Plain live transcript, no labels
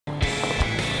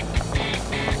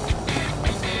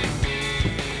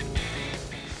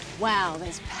Wow,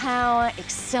 there's power,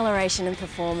 acceleration and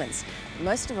performance.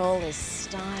 Most of all, there's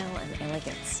style and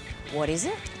elegance. What is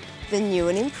it? The new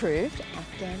and improved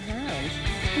Afghan Hound.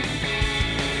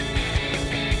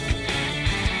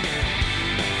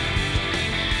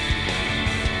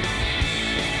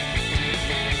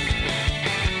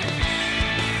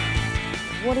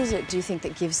 What is it, do you think,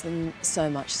 that gives them so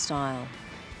much style?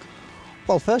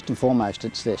 Well, first and foremost,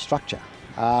 it's their structure.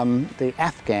 The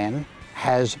Afghan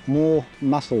has more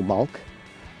muscle bulk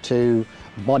to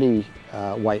body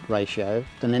weight ratio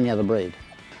than any other breed.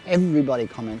 Everybody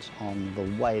comments on the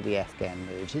way the Afghan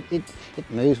moves. It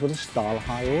moves with a style of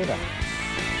high order.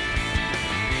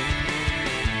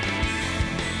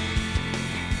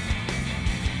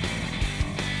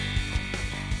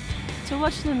 To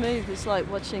watch them move is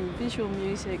like watching visual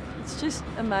music. It's just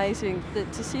amazing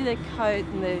to see their coat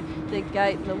and their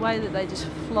gait and the way that they just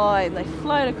fly and they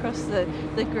float across the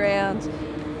ground.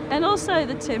 And also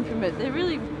the temperament. They're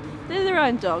their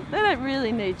own dog. They don't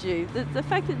really need you. The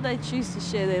fact that they choose to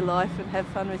share their life and have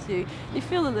fun with you, you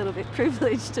feel a little bit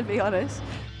privileged, to be honest.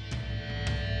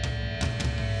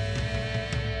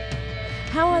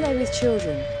 How are they with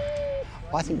children?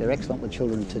 I think they're excellent with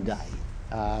children today.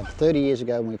 30 years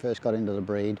ago when we first got into the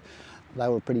breed, they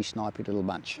were a pretty snipey little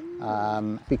bunch.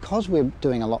 Because we're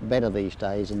doing a lot better these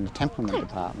days in the temperament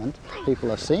department, people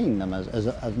are seeing them as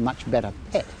a much better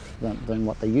pet than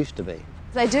what they used to be.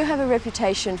 They do have a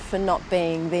reputation for not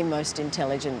being the most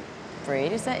intelligent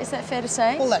breed. Is that fair to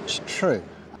say? Well, that's true.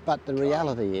 But the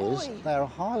reality is they're a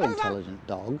highly intelligent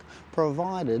dog,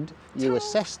 provided you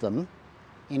assess them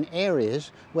in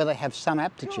areas where they have some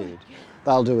aptitude.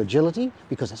 They'll do agility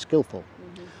because they're skillful.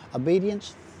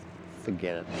 Obedience,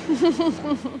 forget it.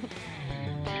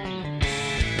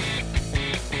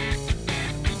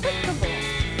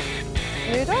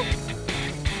 Noodle?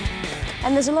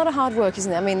 And there's a lot of hard work,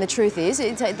 isn't there? I mean, the truth is,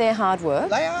 they're hard work.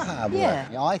 They are hard work.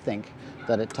 Yeah. I think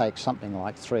that it takes something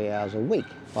like 3 hours a week.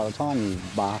 By the time you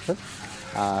bath it,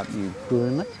 you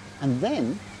groom it, and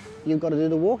then you've got to do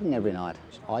the walking every night.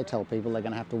 I tell people they're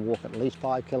going to have to walk at least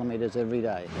 5 kilometres every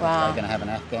day. Wow. They're going to have an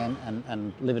Afghan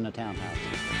and live in a townhouse.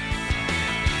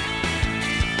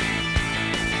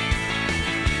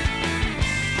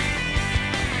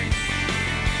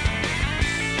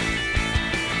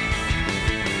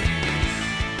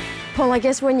 Paul, I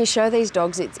guess when you show these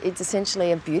dogs, it's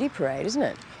essentially a beauty parade, isn't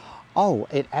it? Oh,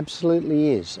 it absolutely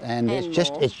is, and it's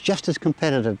just as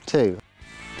competitive too.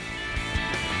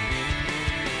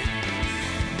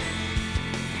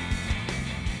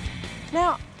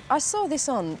 Now, I saw this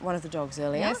on one of the dogs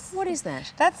earlier. Yes. What is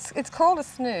that? It's called a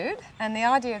snood, and the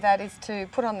idea of that is to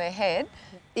put on their head.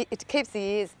 It keeps the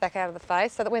ears back out of the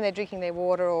face so that when they're drinking their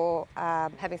water or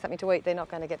having something to eat, they're not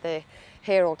going to get their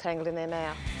hair all tangled in their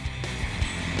mouth.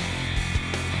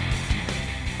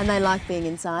 And they like being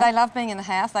inside? They love being in the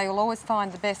house. They will always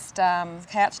find the best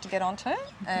couch to get onto,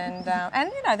 and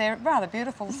you know, they're a rather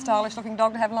beautiful, stylish-looking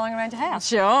dog to have lying around your house.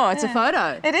 Sure, it's a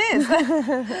photo. It is.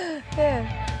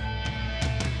 Yeah.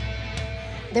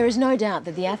 There is no doubt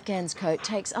that the Afghan's coat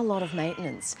takes a lot of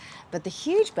maintenance, but the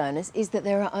huge bonus is that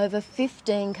there are over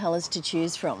 15 colours to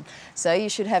choose from, so you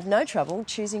should have no trouble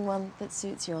choosing one that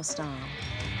suits your style.